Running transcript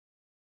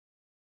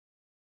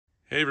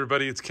Hey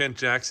everybody, it's Kent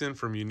Jackson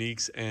from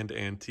Uniques and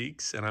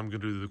Antiques, and I'm going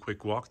to do the quick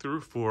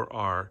walkthrough for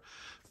our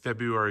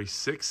February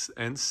 6th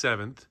and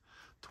 7th,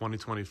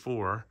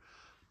 2024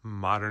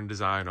 Modern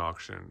Design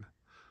Auction.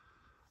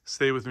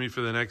 Stay with me for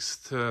the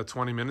next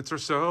 20 minutes or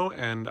so,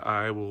 and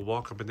I will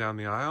walk up and down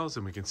the aisles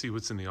and we can see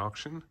what's in the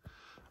auction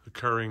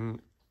occurring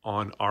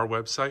on our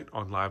website,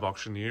 on Live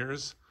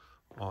Auctioneers,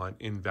 on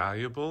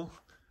Invaluable,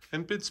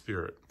 and Bid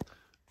Spirit.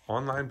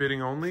 Online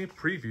bidding only.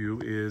 Preview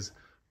is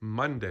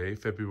Monday,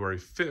 February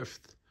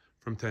 5th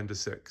from 10 to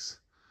 6.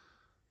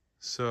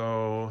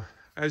 So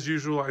as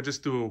usual, I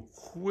just do a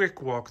quick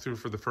walkthrough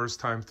for the first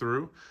time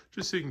through,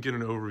 just so you can get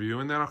an overview,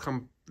 and then I'll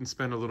come and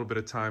spend a little bit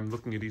of time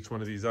looking at each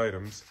one of these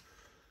items.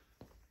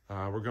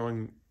 We're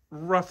going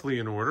roughly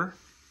in order.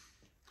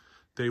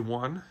 Day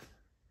 1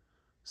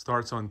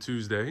 starts on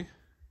Tuesday,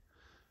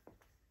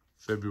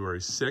 February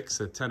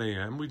 6th at 10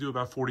 a.m. We do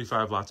about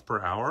 45 lots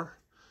per hour.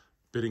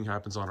 Bidding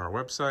happens on our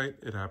website.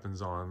 It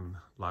happens on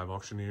Live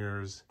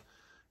Auctioneers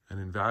and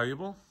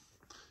Invaluable.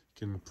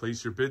 You can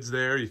place your bids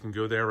there. You can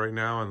go there right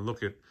now and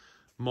look at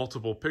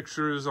multiple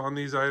pictures on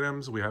these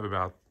items. We have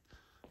about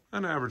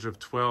an average of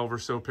 12 or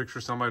so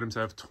pictures. Some items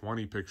have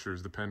 20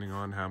 pictures depending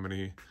on how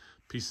many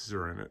pieces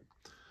are in it.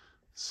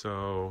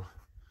 So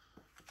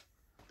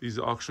these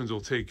auctions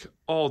will take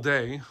all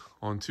day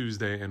on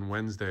Tuesday and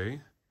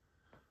Wednesday,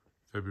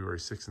 February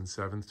 6th and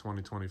 7th,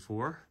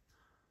 2024.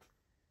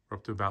 We're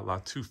up to about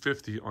lot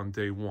 250 on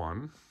day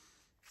 1.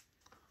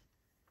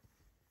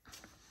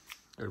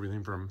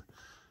 Everything from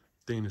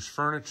Danish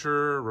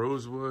furniture,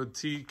 rosewood,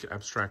 teak,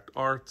 abstract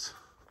art,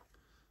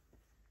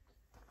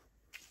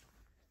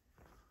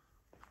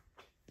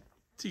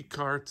 teak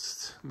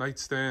carts,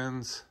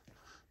 nightstands,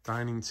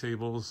 dining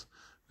tables.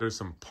 There's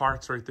some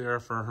parts right there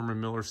for a Herman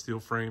Miller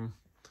steel frame.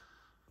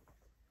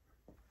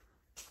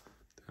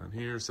 Down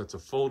here, sets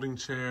of folding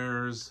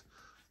chairs,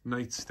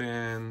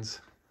 nightstands,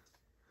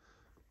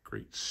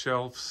 great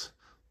shelves.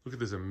 Look at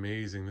this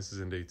amazing, this is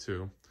in day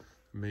 2.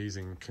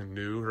 Amazing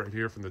canoe right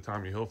here from the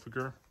Tommy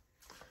Hilfiger.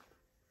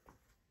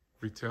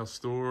 Retail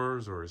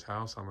stores or his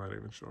house, I'm not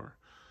even sure.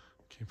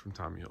 Came from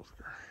Tommy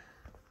Hilfiger.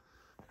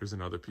 Here's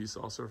another piece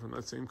also from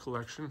that same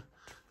collection.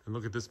 And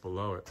look at this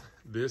below it.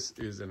 This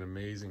is an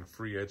amazing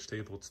free edge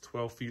table. It's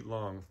 12 feet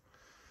long.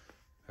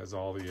 Has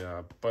all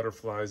the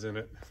butterflies in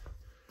it.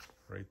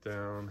 Right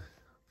down.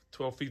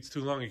 12 feet's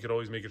too long, you could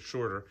always make it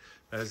shorter.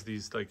 It has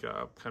these like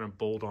kind of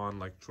bolt on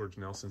like George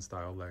Nelson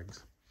style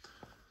legs.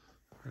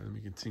 All right, let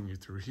me continue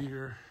through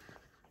here.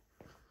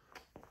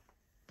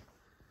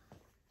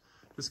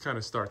 This kind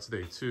of starts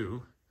day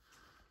 2.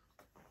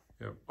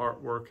 You have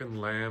artwork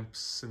and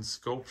lamps and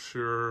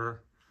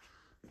sculpture,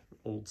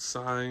 old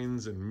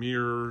signs and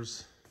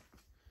mirrors.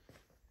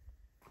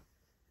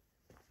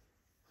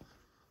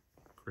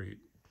 Great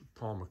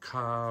Paul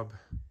Macabre,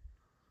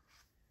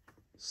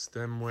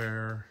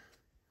 stemware.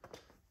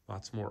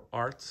 Lots more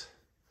art.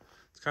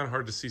 It's kind of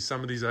hard to see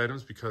some of these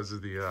items because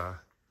of the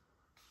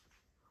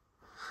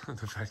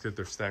the fact that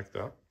they're stacked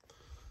up.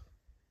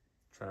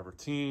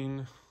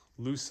 Travertine,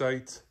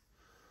 lucite.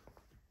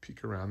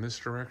 Peek around this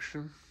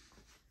direction.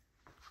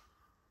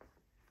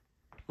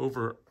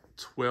 Over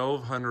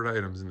 1,200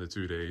 items in the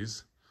 2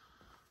 days.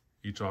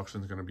 Each auction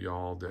is going to be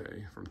all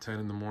day, from 10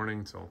 in the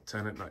morning till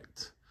 10 at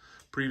night.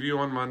 Preview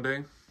on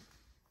Monday.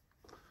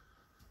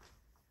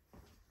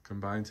 Come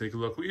by and take a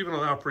look. We even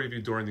allow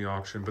preview during the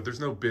auction, but there's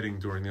no bidding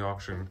during the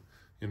auction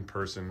in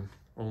person,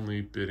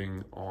 only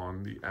bidding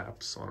on the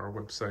apps on our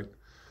website,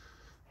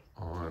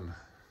 on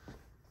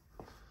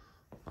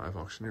Live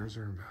Auctioneers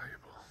or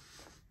Invaluable.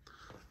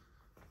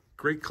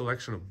 Great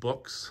collection of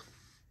books.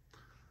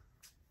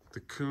 De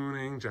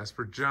Kooning,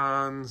 Jasper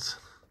Johns,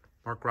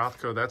 Mark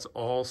Rothko, that's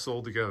all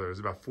sold together. There's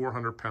about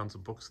 400 pounds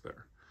of books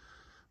there.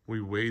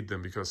 We weighed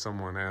them because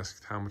someone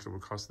asked how much it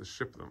would cost to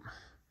ship them.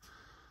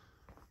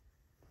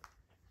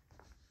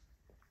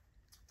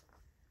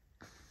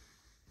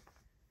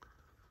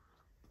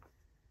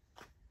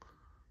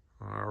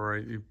 All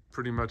right, you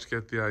pretty much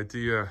get the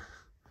idea.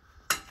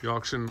 The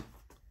auction,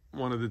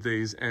 one of the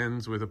days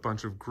ends with a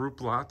bunch of group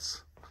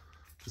lots.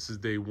 This is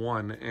day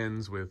 1,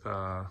 ends with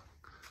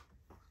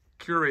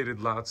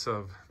curated lots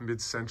of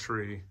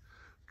mid-century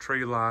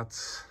tray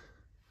lots,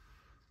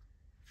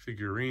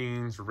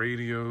 figurines,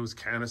 radios,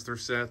 canister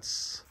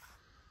sets,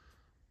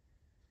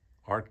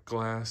 art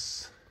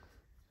glass,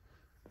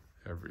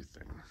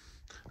 everything.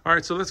 All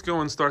right, so let's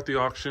go and start the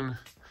auction.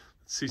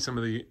 See some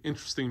of the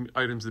interesting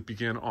items that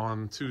begin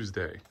on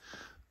Tuesday.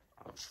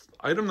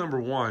 Item number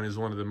 1 is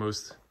one of the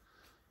most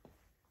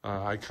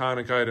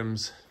iconic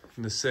items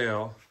in the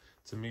sale.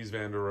 It's a Mies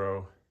van der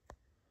Rohe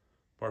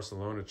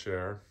Barcelona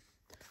chair,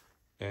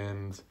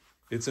 and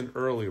it's an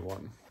early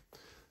one.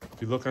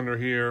 If you look under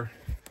here,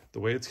 the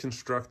way it's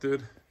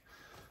constructed,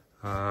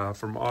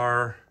 from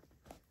our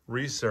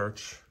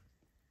research,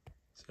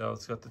 see how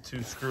it's got the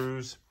 2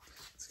 screws,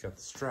 it's got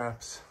the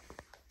straps,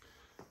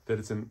 that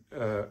it's an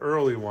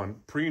early one,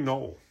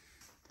 pre-Knoll.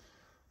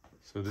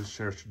 So this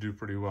chair should do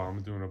pretty well.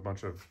 I'm doing a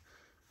bunch of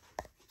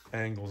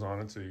angles on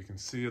it so you can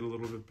see it a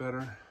little bit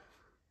better.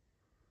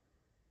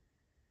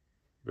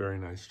 Very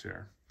nice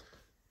chair.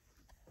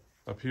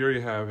 Up here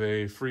you have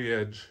a free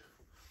edge,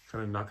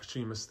 kind of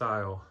Nakashima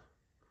style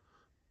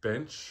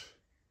bench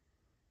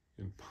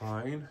in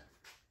pine,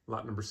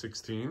 lot number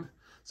 16.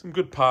 Some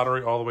good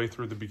pottery all the way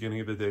through the beginning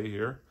of the day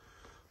here.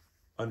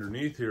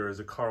 Underneath here is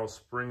a Carl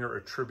Springer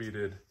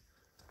attributed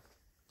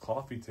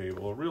coffee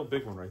table, a real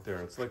big one right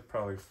there. It's like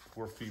probably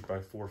 4 feet by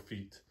 4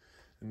 feet.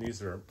 And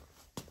these are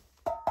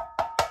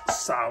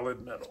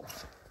solid metal.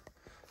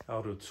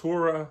 Aldo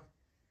Tura.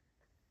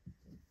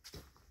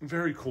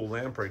 Very cool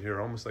lamp right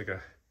here, almost like a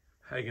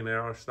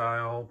Haganera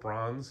style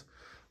bronze.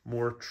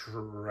 More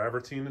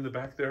travertine in the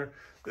back there.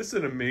 This is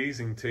an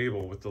amazing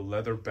table with the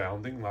leather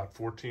bounding, lot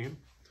 14.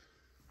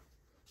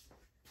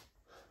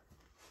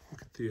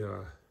 Look at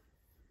the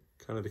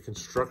kind of the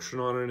construction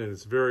on it, and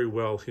it's very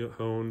well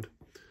honed.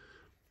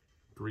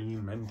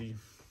 Green Mendy.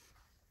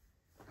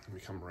 Let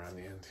me come around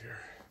the end here.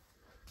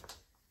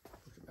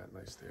 Look at that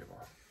nice table.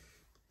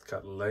 It's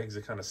got legs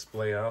that kind of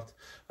splay out.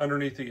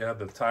 Underneath it, you have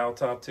the tile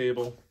top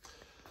table.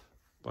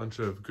 Bunch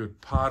of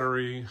good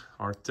pottery,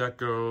 Art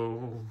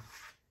Deco,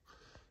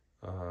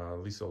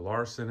 Lisa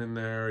Larson in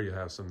there. You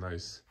have some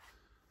nice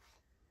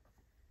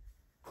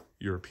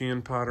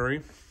European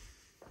pottery.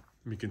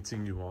 Let me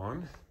continue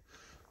on.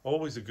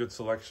 Always a good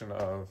selection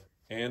of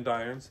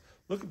andirons.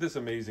 Look at this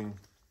amazing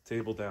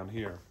table down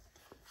here.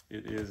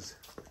 It is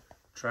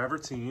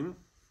travertine.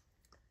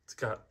 It's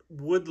got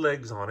wood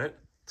legs on it.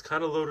 It's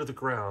kind of low to the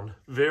ground.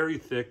 Very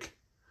thick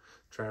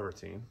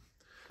travertine.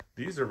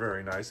 These are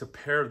very nice. A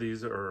pair of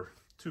these, or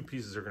 2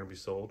 pieces, are going to be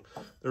sold.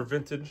 They're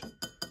vintage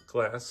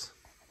glass.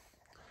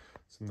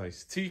 Some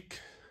nice teak.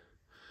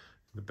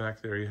 In the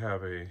back there you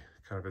have a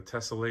kind of a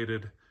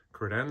tessellated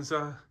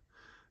credenza,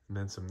 and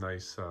then some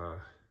nice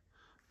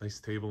nice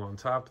table on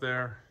top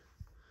there.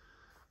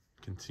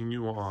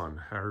 Continue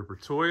on. Harry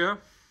Bertoia.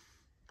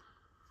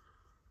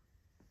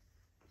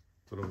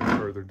 A little bit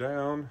further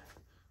down.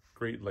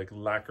 Great like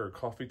lacquer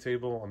coffee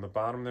table on the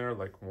bottom there,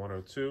 like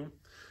 102.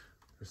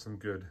 There's some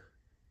good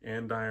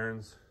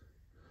andirons.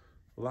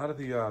 A lot of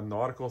the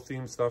nautical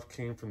themed stuff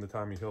came from the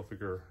Tommy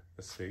Hilfiger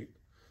estate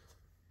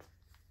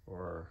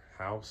or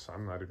house,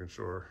 I'm not even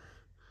sure.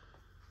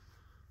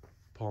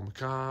 Paul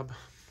McCobb.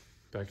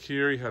 Back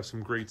here you have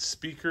some great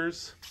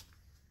speakers.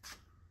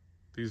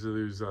 These are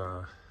these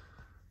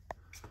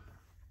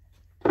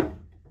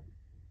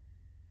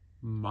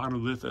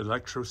monolith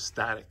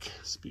electrostatic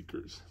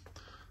speakers.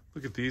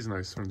 Look at these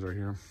nice ones right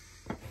here.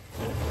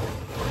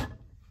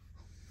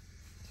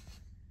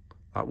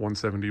 Lot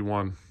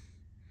 171.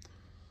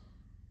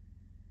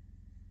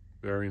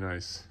 Very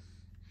nice.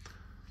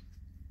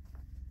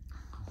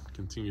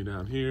 Continue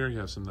down here. You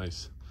have some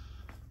nice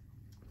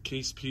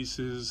case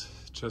pieces,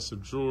 chests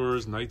of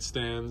drawers,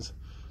 nightstands,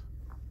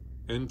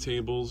 end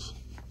tables.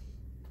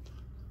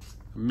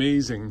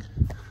 Amazing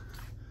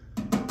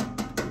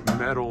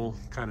metal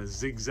kind of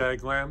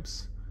zigzag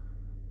lamps.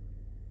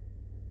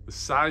 The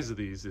size of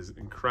these is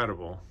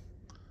incredible.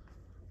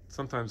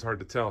 Sometimes hard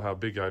to tell how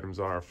big items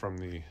are from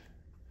the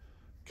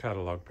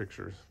catalog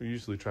pictures. We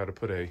usually try to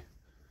put a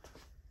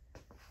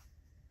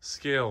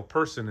scale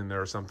person in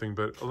there or something,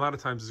 but a lot of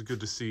times it's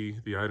good to see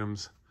the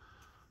items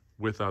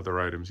with other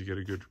items. You get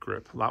a good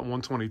grip. Lot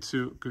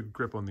 122, good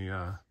grip on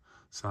the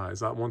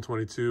size. Lot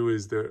 122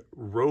 is the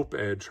rope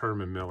edge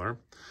Herman Miller.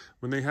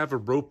 When they have a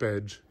rope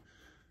edge,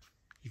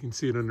 you can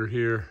see it under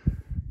here.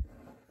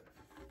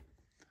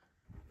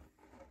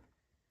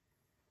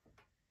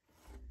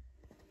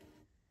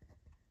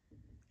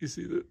 You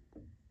see that?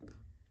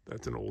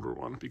 That's an older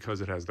one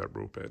because it has that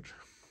rope edge.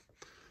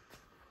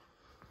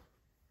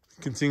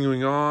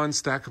 Continuing on,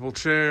 stackable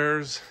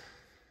chairs.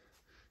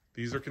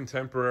 These are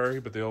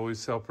contemporary, but they always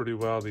sell pretty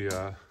well.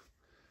 The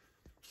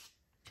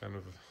kind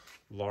of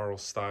Laurel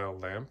style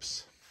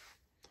lamps.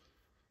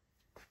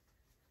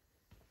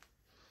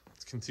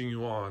 Let's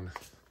continue on.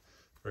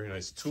 Very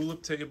nice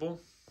tulip table.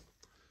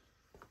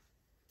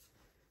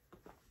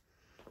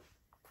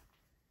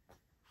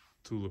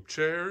 Tulip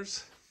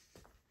chairs.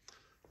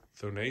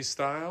 Thonet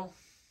style.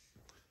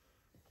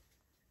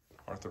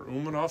 Arthur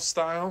Umanoff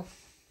style.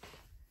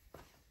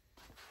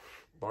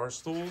 Bar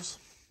stools.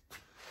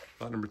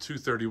 Lot number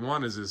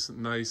 231 is this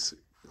nice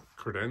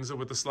credenza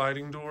with the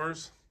sliding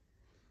doors.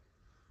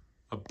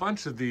 A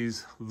bunch of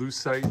these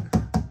lucite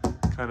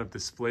kind of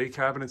display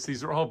cabinets.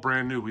 These are all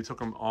brand new. We took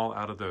them all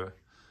out of the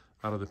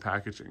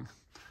packaging.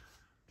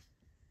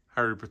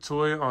 Harry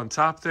Bertoia on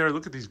top there.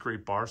 Look at these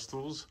great bar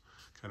stools,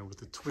 kind of with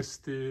the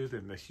twisted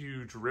and the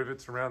huge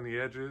rivets around the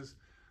edges.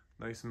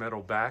 Nice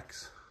metal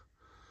backs.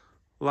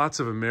 Lots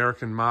of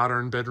American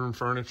modern bedroom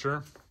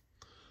furniture.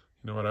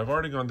 You know what, I've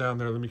already gone down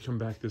there. Let me come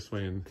back this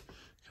way and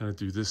kind of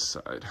do this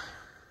side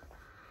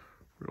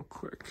real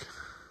quick.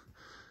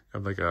 I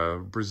have like a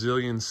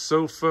Brazilian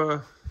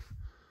sofa.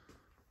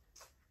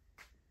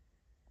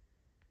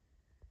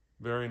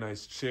 Very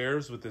nice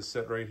chairs with this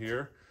set right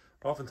here.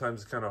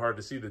 Oftentimes it's kind of hard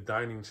to see the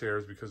dining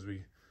chairs because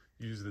we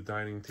use the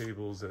dining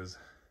tables as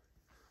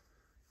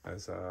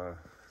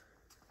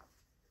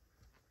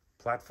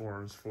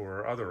platforms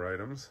for other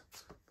items.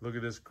 Look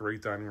at this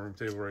great dining room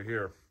table right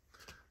here.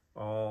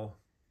 All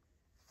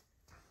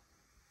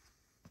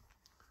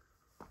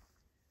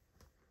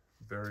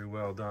very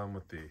well done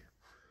with the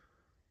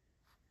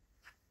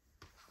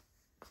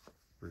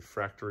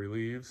refractory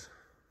leaves.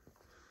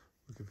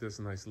 Look at this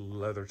nice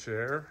leather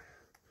chair.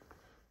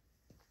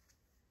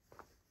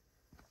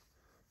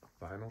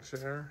 Vinyl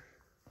chair.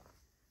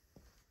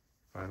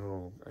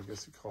 Vinyl, I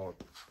guess you call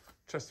it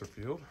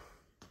Chesterfield.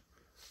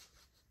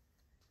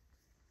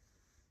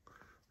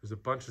 There's a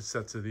bunch of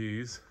sets of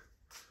these,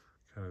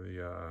 kind of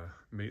the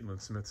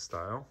Maitland Smith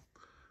style.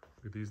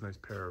 Look at these nice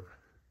pair of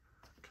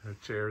kind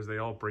of chairs. They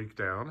all break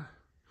down.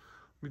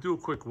 Let me do a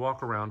quick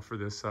walk around for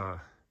this.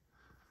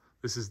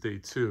 This is day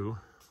 2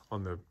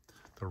 on the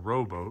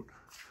rowboat.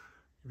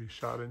 Give you a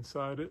shot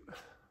inside it.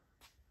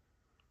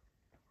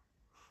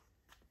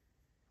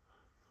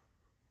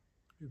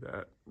 Look at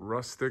that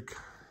rustic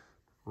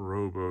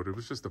rowboat. It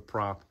was just a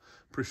prop.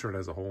 Pretty sure it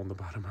has a hole in the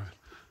bottom of it.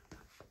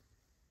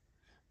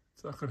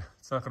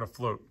 It's not gonna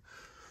float.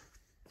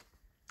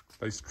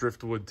 Nice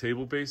driftwood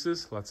table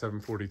bases, lot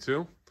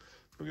 742.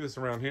 Look at this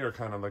around here,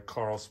 kind of like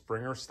Carl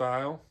Springer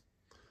style.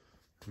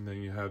 And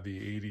then you have the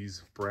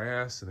 80s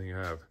brass, and then you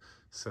have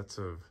sets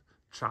of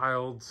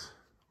Childs,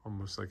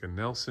 almost like a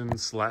Nelson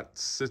slat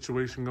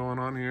situation going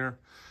on here.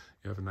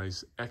 You have a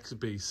nice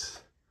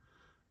X-base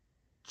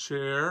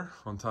chair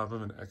on top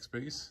of an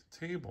X-base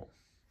table.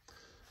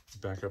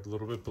 Back up a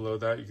little bit below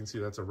that, you can see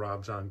that's a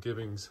Rob John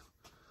Gibbings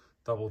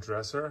double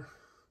dresser.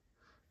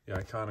 The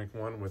iconic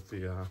one with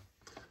the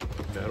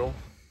metal.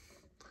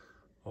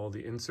 All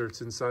the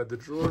inserts inside the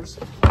drawers.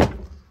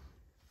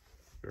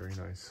 Very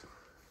nice.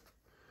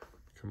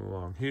 Come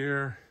along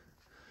here.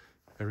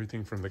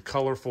 Everything from the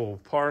colorful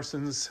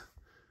Parsons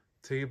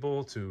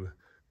table to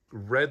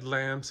red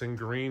lamps and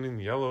green and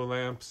yellow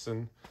lamps.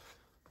 And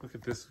look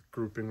at this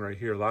grouping right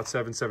here. Lot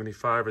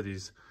 775 are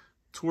these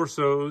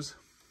torsos.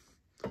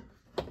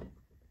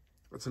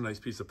 That's a nice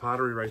piece of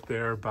pottery right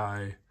there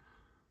by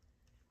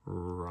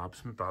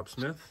Bob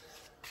Smith.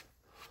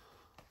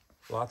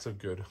 Lots of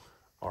good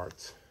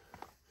art.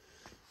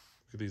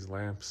 Look at these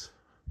lamps.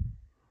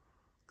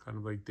 Kind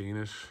of like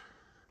Danish.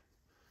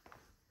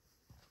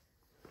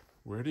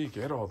 Where do you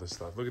get all this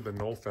stuff? Look at the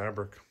Knoll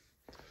fabric.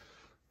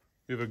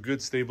 We have a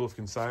good stable of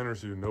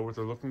consigners who know what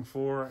they're looking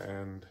for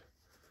and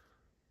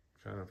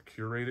kind of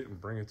curate it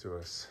and bring it to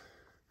us.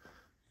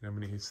 You know how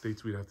many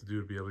states we'd have to do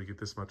to be able to get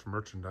this much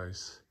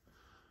merchandise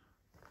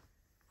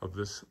of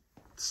this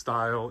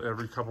style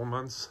every couple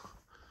months.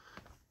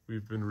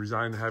 We've been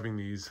resigned to having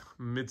these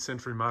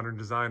mid-century modern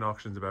design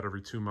auctions about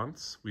every 2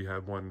 months. We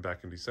had one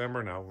back in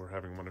December, now we're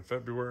having one in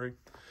February.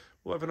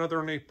 We'll have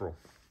another in April,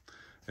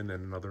 and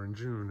then another in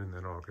June, and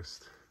then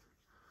August.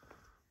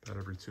 About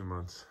every 2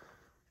 months.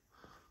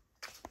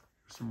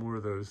 Here's some more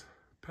of those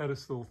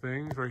pedestal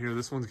things right here.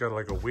 This one's got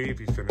like a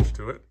wavy finish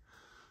to it.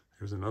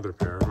 Here's another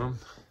pair of them.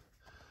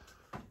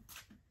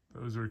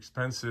 Those are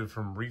expensive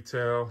from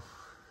retail.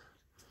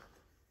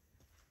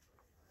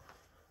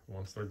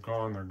 Once they're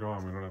gone, they're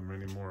gone. We don't have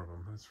many more of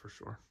them, that's for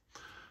sure.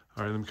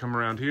 All right, let me come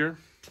around here.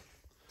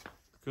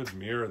 Good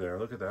mirror there.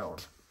 Look at that one.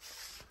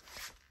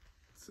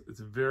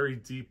 It's a very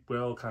deep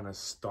well kind of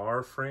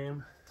star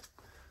frame.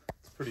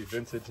 It's pretty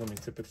vintage. Let me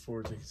tip it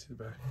forward so you can see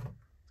the back.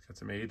 It's got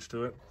some age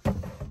to it.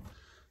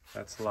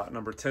 That's lot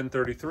number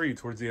 1033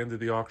 towards the end of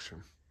the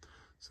auction.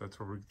 So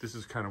that's where this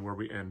is kind of where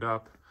we end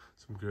up.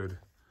 Some good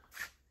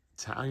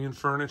Italian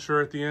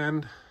furniture at the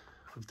end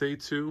of day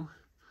 2.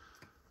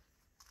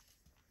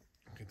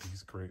 Look at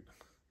these great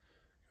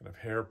kind of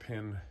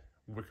hairpin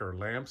wicker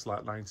lamps,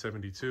 lot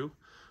 972.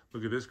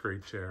 Look at this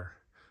great chair.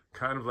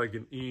 Kind of like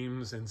an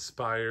Eames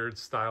inspired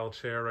style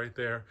chair right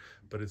there,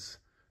 but it's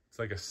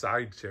like a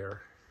side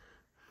chair.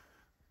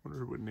 I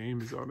wonder what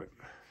name is on it.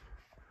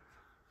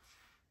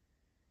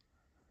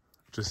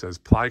 It just says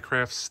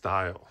Plycraft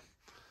style.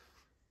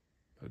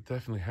 It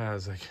definitely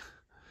has like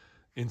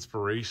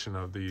inspiration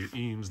of the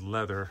Eames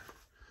leather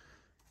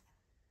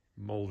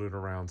molded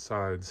around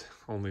sides,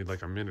 only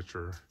like a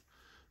miniature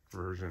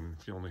version.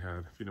 If you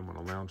didn't want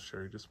a lounge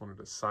chair, you just wanted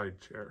a side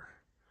chair.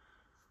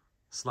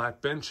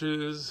 Slat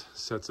benches,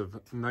 sets of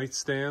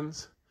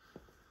nightstands.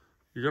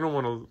 You're gonna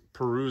want to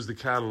peruse the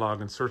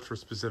catalog and search for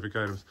specific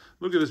items.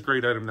 Look at this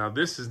great item. Now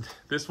this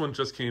one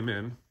just came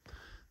in.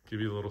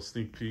 Give you a little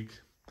sneak peek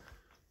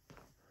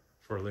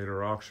for a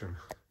later auction.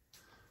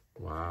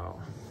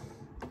 Wow,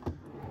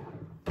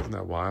 isn't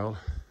that wild?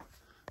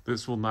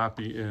 This will not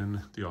be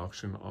in the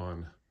auction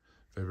on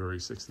February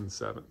 6th and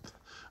 7th.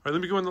 All right,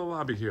 let me go in the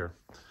lobby here.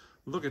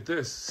 Look at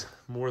this,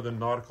 more than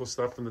nautical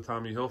stuff from the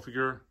Tommy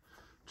Hilfiger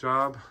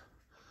job.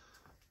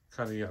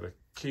 Kind of got a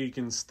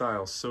Kagan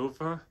style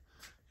sofa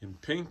in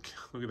pink.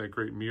 Look at that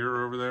great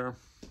mirror over there.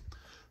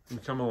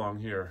 And come along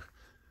here.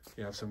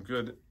 You have some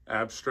good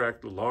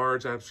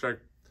large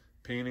abstract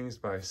paintings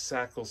by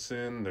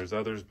Sackleson. There's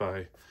others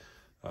by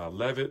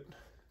Levitt.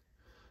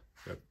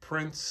 You have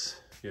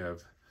prints. You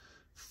have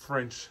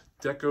French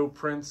deco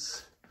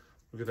prints.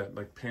 Look at that,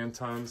 like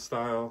Pantone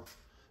style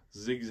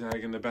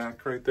zigzag in the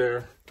back right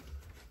there.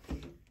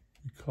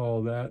 We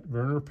call that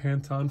Werner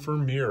Pantone for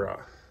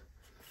Mira.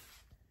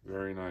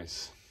 Very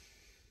nice.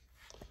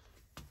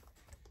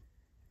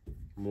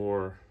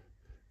 More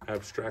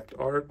abstract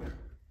art.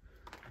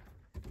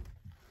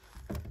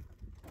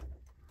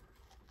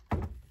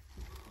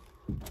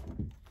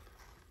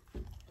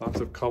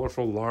 of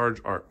colorful, large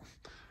art.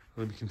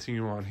 Let me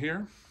continue on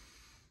here.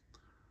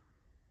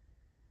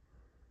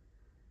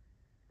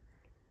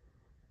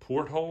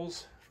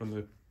 Portholes from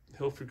the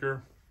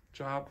Hilfiger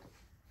job.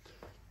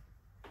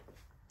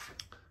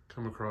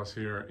 Come across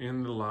here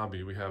in the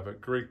lobby. We have a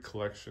great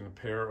collection, a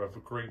pair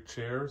of great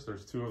chairs.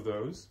 There's 2 of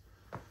those.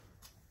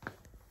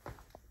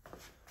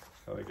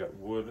 They got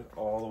wood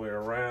all the way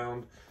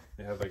around.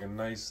 They have like a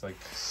nice like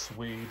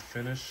suede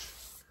finish.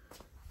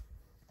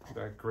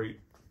 That great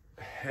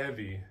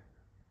heavy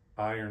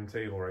iron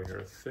table right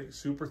here. Thick,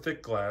 super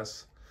thick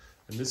glass.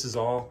 And this is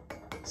all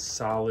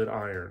solid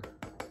iron.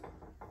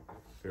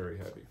 Very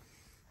heavy.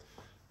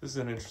 This is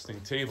an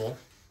interesting table.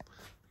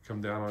 Come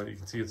down on it, you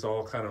can see it's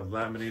all kind of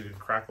laminated,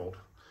 crackled.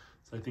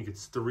 So I think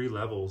it's 3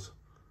 levels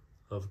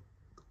of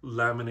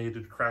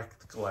laminated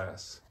cracked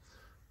glass.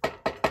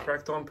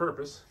 Cracked on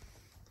purpose.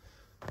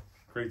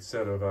 Great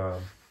set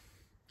of,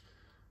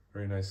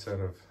 very nice set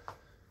of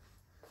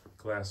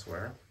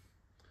glassware.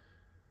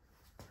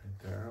 Right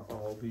there,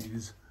 all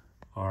these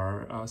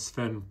are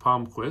Sven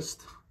Palmquist.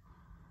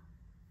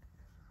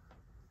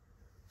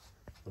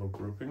 Little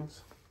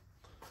groupings.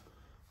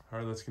 All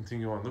right, let's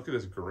continue on. Look at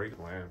this great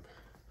lamp.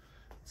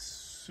 It's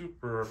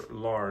super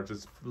large.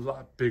 It's a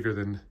lot bigger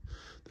than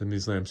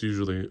these lamps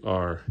usually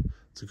are.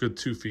 It's a good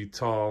 2 feet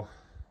tall.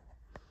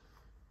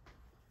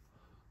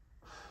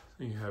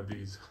 And you have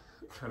these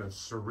kind of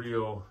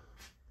surreal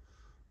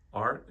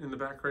art in the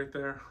back right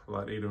there,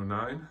 lot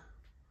 809.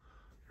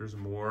 Here's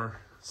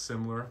more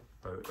similar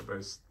by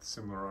a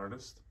similar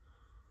artist,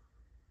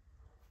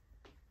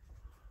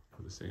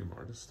 or the same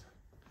artist.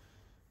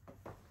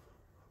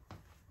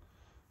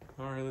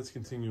 All right, let's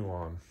continue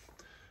on.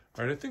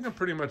 All right, I think I'm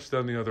pretty much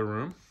done the other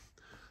room.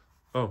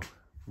 Oh,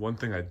 one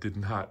thing I did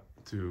not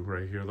do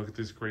right here. Look at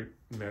this great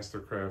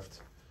Mastercraft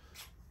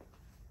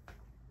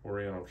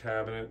Oriental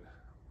cabinet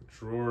with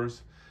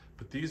drawers.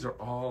 But these are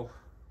all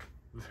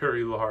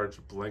very large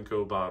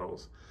Blanco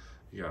bottles.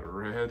 You got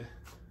red,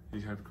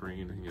 you have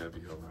green, and you have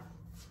yellow.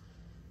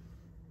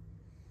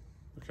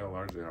 Look how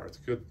large they are. It's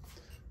a good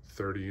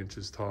 30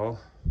 inches tall.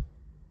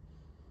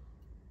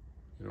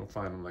 You don't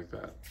find them like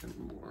that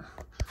anymore.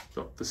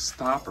 So the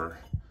stopper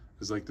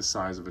is like the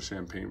size of a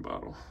champagne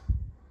bottle.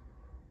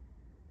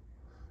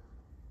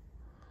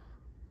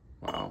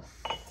 Wow.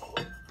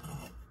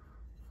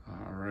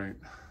 All right,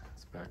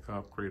 let's back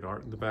up. Great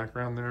art in the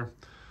background there.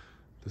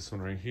 This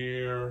one right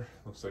here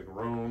looks like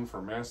Rhone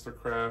for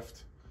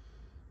Mastercraft.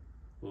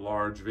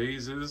 Large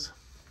vases.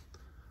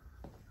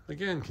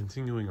 Again,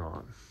 continuing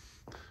on.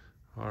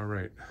 All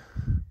right,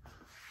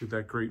 with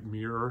that great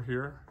mirror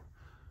here.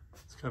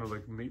 It's kind of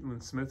like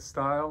Maitland Smith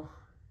style.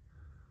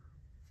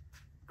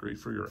 Great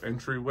for your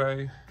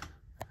entryway.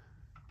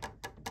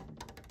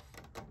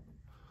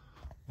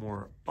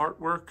 More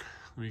artwork.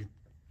 Let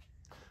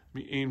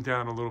me aim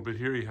down a little bit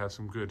here. You have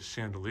some good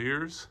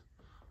chandeliers.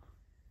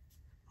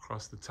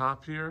 Across the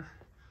top here.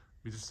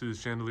 We just do the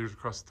chandeliers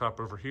across the top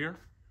over here.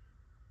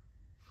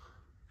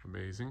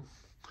 Amazing.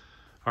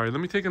 All right,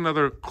 let me take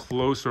another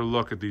closer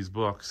look at these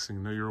books. I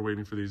know you were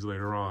waiting for these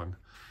later on.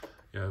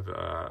 You have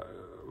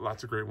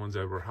lots of great ones.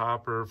 Edward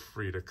Hopper,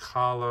 Frida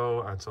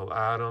Kahlo, Ansel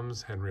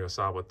Adams, Henry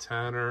Osawa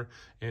Tanner,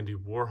 Andy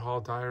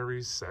Warhol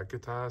Diaries,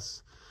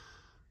 Sagitas,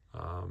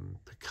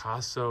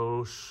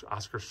 Picasso,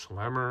 Oscar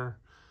Schlemmer,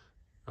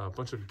 a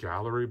bunch of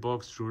gallery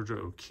books, Georgia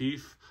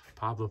O'Keeffe,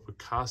 Pablo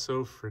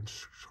Picasso,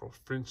 Fritz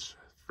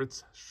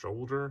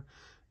Scholder,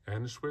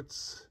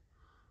 Anschwitz,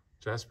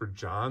 Jasper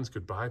Johns,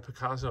 Goodbye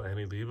Picasso,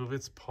 Annie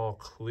Leibovitz, Paul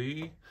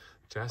Klee,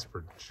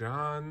 Jasper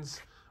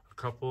Johns, a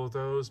couple of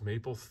those,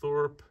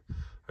 Mapplethorpe.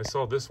 I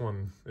saw this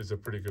one is a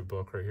pretty good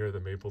book right here, the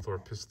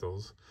Mapplethorpe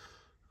Pistols.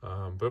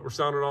 But we're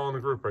selling it all in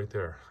the group right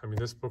there. I mean,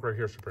 this book right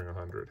here should bring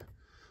 100.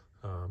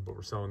 But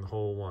we're selling the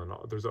whole one.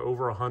 There's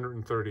over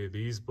 130 of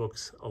these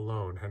books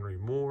alone. Henry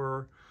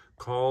Moore,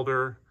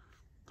 Calder.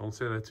 Don't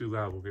say that too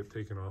loud. We'll get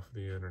taken off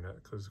the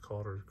internet because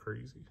Calder is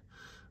crazy.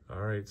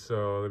 All right,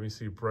 so let me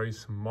see.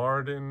 Bryce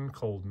Marden,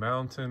 Cold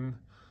Mountain.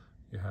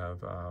 You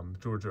have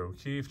Georgia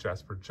O'Keeffe,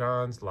 Jasper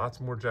Johns. Lots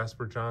more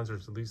Jasper Johns.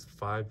 There's at least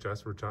 5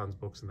 Jasper Johns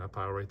books in that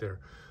pile right there.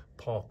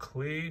 Paul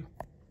Klee,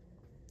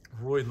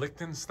 Roy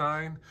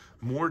Lichtenstein,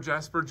 more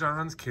Jasper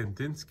Johns,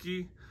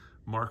 Kandinsky,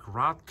 Mark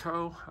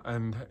Rothko.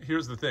 And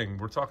here's the thing,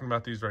 we're talking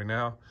about these right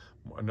now.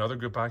 Another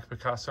Goodbye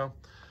Picasso.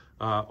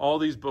 All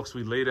these books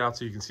we laid out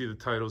so you can see the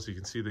titles, you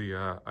can see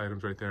the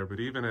items right there. But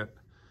even at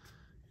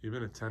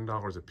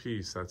 $10 a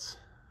piece, that's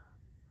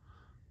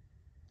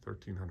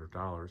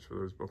 $1,300 for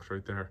those books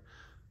right there.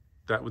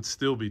 That would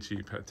still be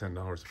cheap at $10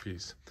 a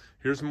piece.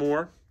 Here's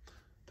more.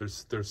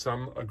 There's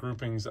some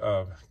groupings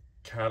of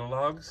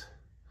catalogs.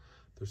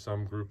 There's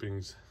some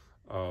groupings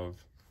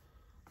of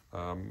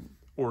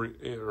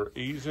or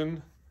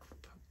Asian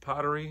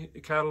pottery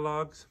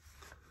catalogs.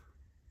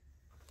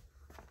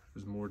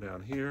 There's more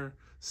down here.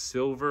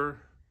 Silver,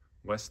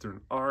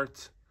 Western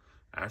art,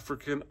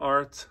 African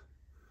art.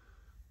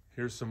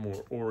 Here's some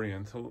more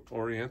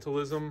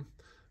Orientalism,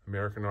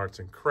 American arts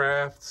and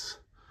crafts,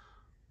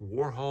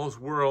 Warhol's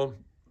World.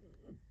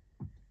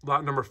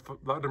 Lot number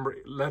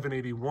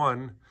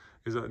 1181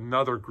 is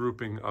another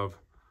grouping of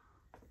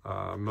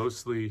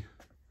mostly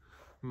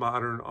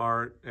modern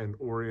art and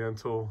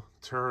Oriental,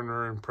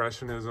 Turner,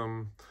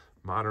 Impressionism,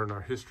 modern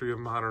art, history of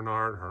modern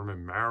art,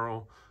 Herman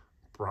Merrill,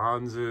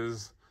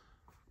 bronzes,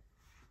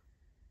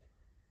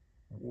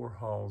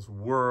 Warhol's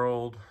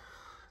World.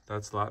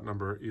 That's lot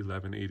number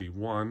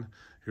 1181.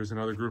 Here's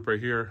another group right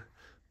here.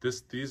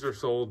 These are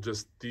sold,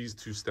 just these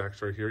two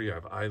stacks right here. You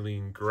have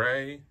Eileen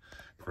Gray,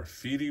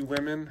 Graffiti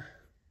Women,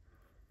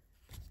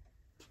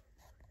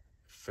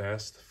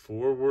 Fast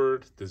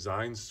Forward,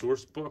 Design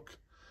Source Book.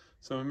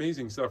 Some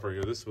amazing stuff right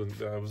here. This one,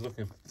 I was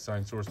looking at the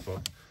Design Source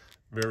Book.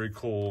 Very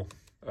cool,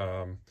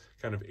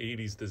 kind of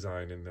 80s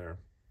design in there.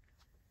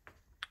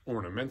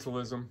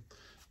 Ornamentalism.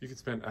 You could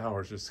spend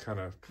hours just kind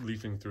of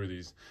leafing through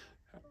these.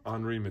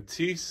 Henri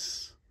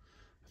Matisse,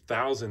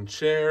 1,000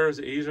 Chairs,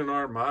 Asian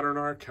art, modern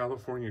art,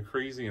 California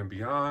Crazy and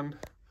Beyond.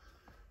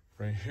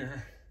 Right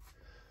here.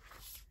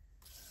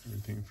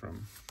 Everything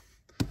from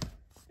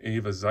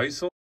Ava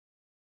Zeisel.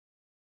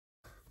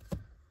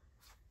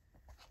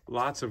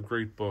 Lots of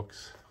great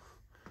books.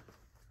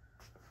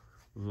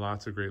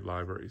 Lots of great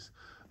libraries.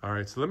 All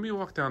right, so let me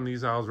walk down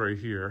these aisles right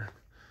here.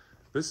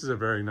 This is a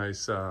very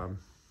nice,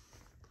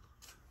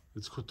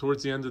 it's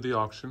towards the end of the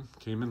auction,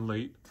 came in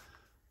late.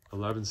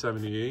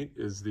 1178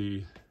 is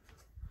the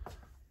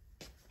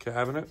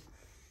cabinet.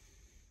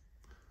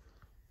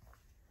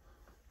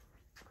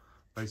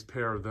 Nice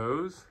pair of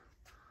those.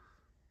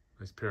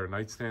 Nice pair of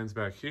nightstands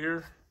back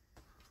here.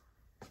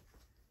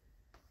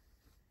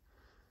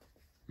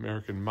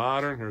 American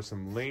Modern, here's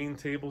some Lane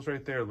tables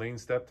right there, Lane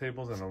step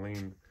tables and a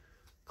Lane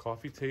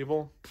coffee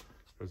table.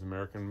 There's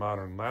American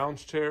Modern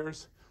lounge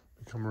chairs.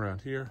 We come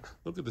around here.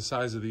 Look at the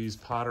size of these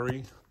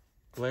pottery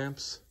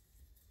lamps.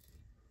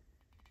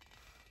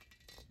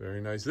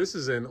 Very nice. This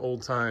is an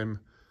old-time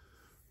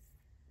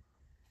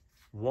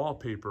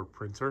wallpaper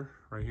printer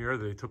right here.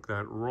 They took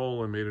that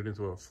roll and made it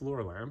into a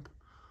floor lamp.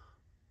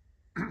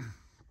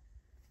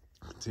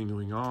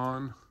 Continuing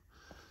on,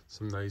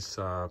 some nice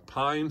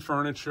pine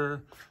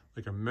furniture,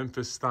 like a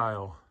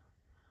Memphis-style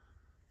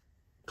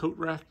coat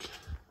rack.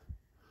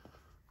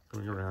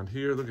 Going around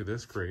here, look at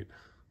this great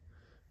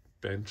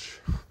bench.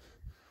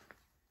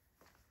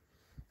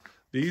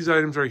 These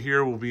items right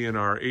here will be in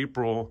our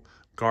April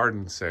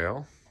garden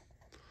sale.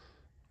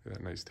 Look at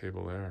that nice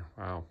table there.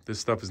 Wow, this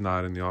stuff is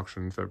not in the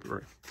auction in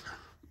February.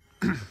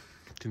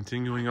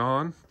 Continuing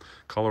on,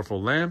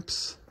 colorful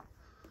lamps,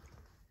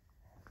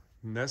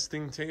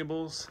 nesting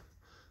tables.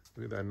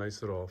 Look at that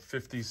nice little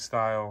 50s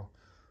style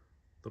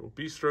little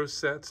bistro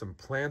set, some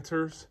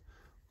planters,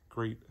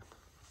 great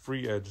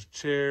free edge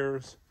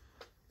chairs,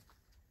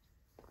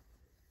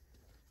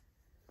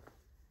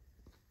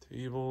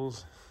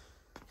 tables.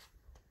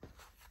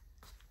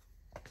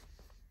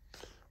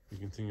 We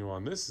continue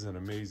on. This is an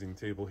amazing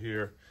table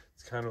here.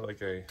 It's kind of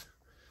like a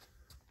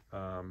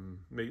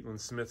Maitland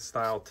Smith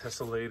style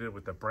tessellated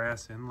with the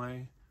brass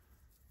inlay.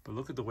 But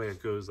look at the way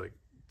it goes, like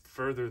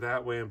further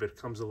that way, but it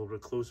comes a little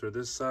bit closer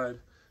this side.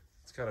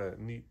 It's got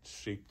a neat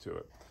shape to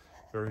it.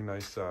 Very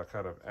nice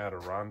kind of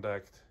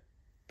Adirondack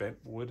bent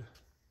wood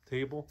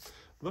table.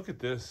 Look at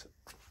this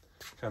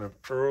kind of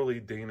early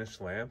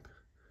Danish lamp.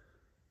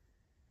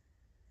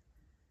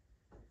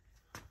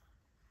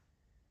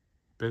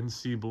 Ben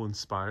Siebel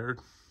inspired.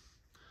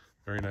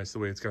 Very nice the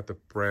way it's got the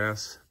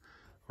brass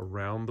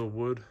around the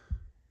wood.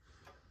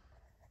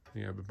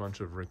 You have a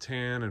bunch of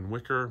rattan and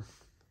wicker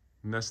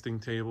nesting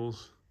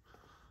tables,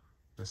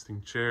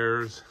 nesting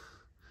chairs.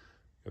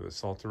 You have the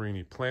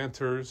Salterini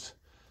planters,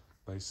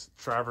 nice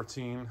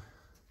travertine.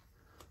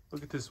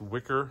 Look at this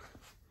wicker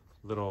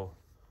little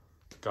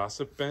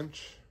gossip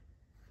bench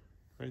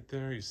right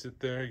there. You sit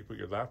there, you put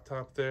your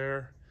laptop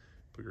there,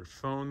 put your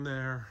phone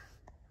there.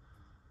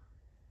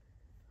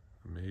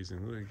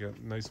 Amazing. Look, you got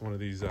a nice one of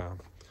these,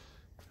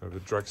 the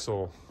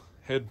Drexel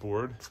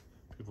headboard.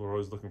 People are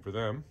always looking for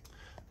them.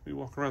 We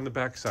walk around the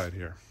back side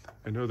here.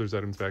 I know there's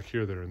items back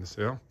here that are in the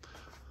sale.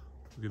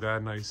 Look at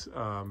that nice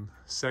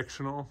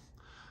sectional.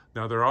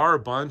 Now there are a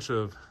bunch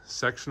of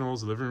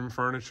sectionals, living room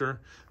furniture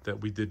that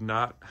we do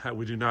not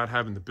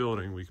have in the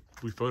building.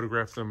 We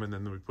photographed them and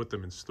then we put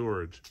them in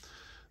storage.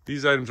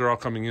 These items are all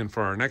coming in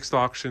for our next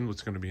auction, which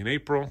is going to be in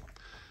April.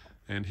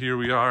 And here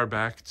we are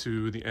back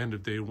to the end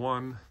of day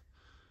one.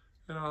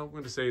 And I'm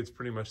going to say it's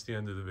pretty much the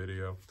end of the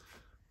video.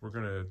 We're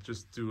going to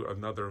just do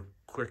another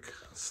quick,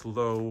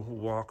 slow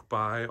walk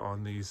by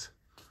on these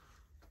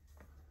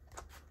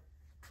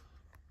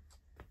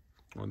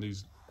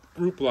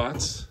group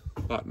lots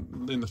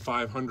in the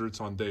 500s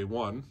on day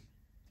one.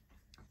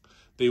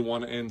 Day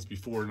one ends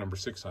before number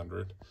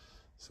 600.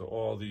 So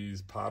all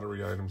these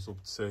pottery items will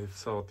say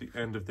sell at the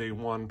end of day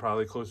one,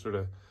 probably closer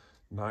to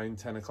 9,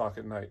 10 o'clock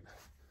at night.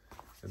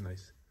 And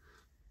nice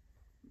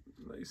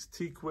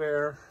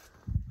teakware.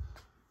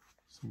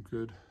 Some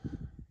good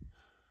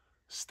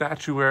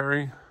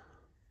statuary,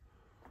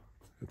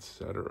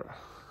 etc.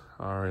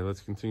 All right,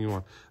 let's continue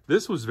on.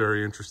 This was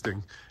very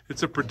interesting.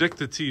 It's a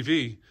Predicta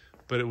TV,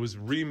 but it was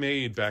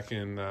remade back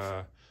in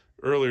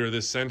earlier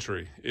this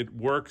century. It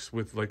works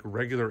with like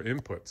regular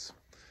inputs.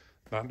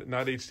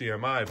 not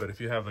HDMI, but if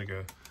you have like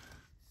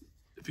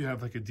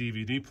a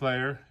DVD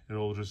player,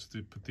 it'll just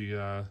put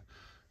the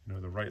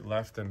the right,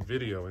 left, and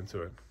video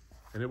into it,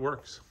 and it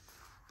works.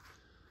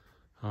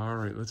 All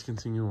right, let's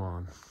continue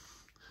on.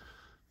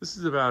 This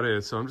is about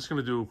it. So I'm just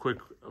going to do a quick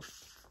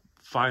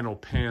final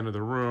pan of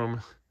the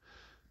room.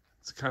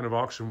 It's a kind of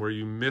auction where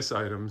you miss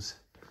items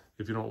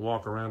if you don't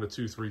walk around it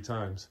 2-3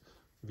 times.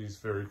 These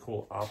very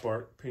cool op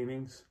art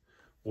paintings,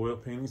 oil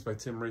paintings by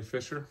Tim Ray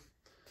Fisher.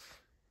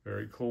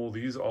 Very cool.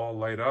 These all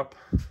light up.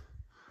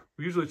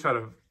 We usually try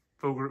to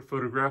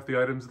photograph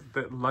the items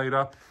that light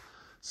up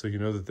so you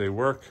know that they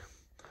work.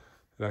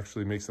 It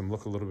actually makes them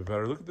look a little bit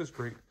better. Look at this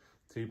great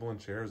table and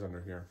chairs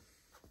under here.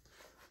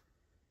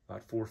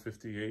 Lot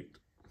 458.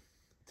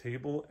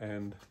 Table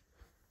and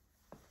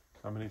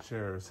how many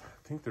chairs?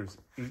 I think there's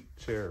 8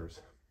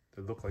 chairs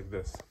that look like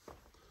this.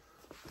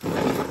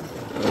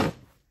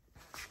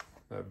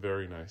 That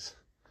very nice.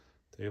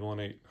 Table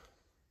and 8.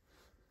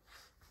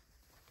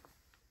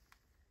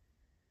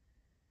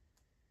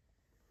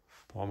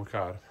 Paul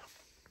McCod.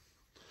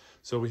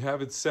 So we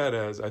have it set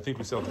as, I think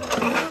we sell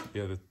them.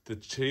 Yeah,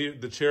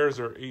 the chairs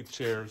are 8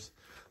 chairs.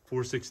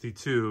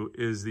 462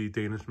 is the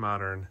Danish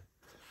Modern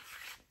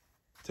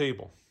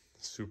table.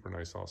 Super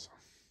nice also.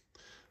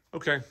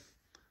 Okay,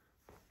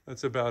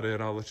 that's about it.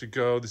 I'll let you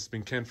go. This has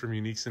been Ken from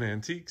Uniques and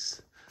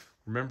Antiques.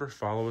 Remember,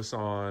 follow us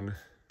on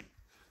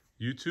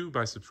YouTube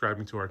by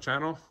subscribing to our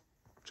channel.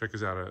 Check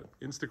us out at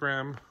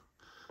Instagram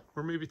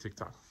or maybe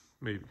TikTok.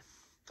 Maybe.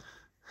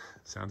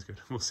 Sounds good.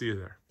 We'll see you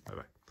there.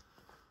 Bye-bye.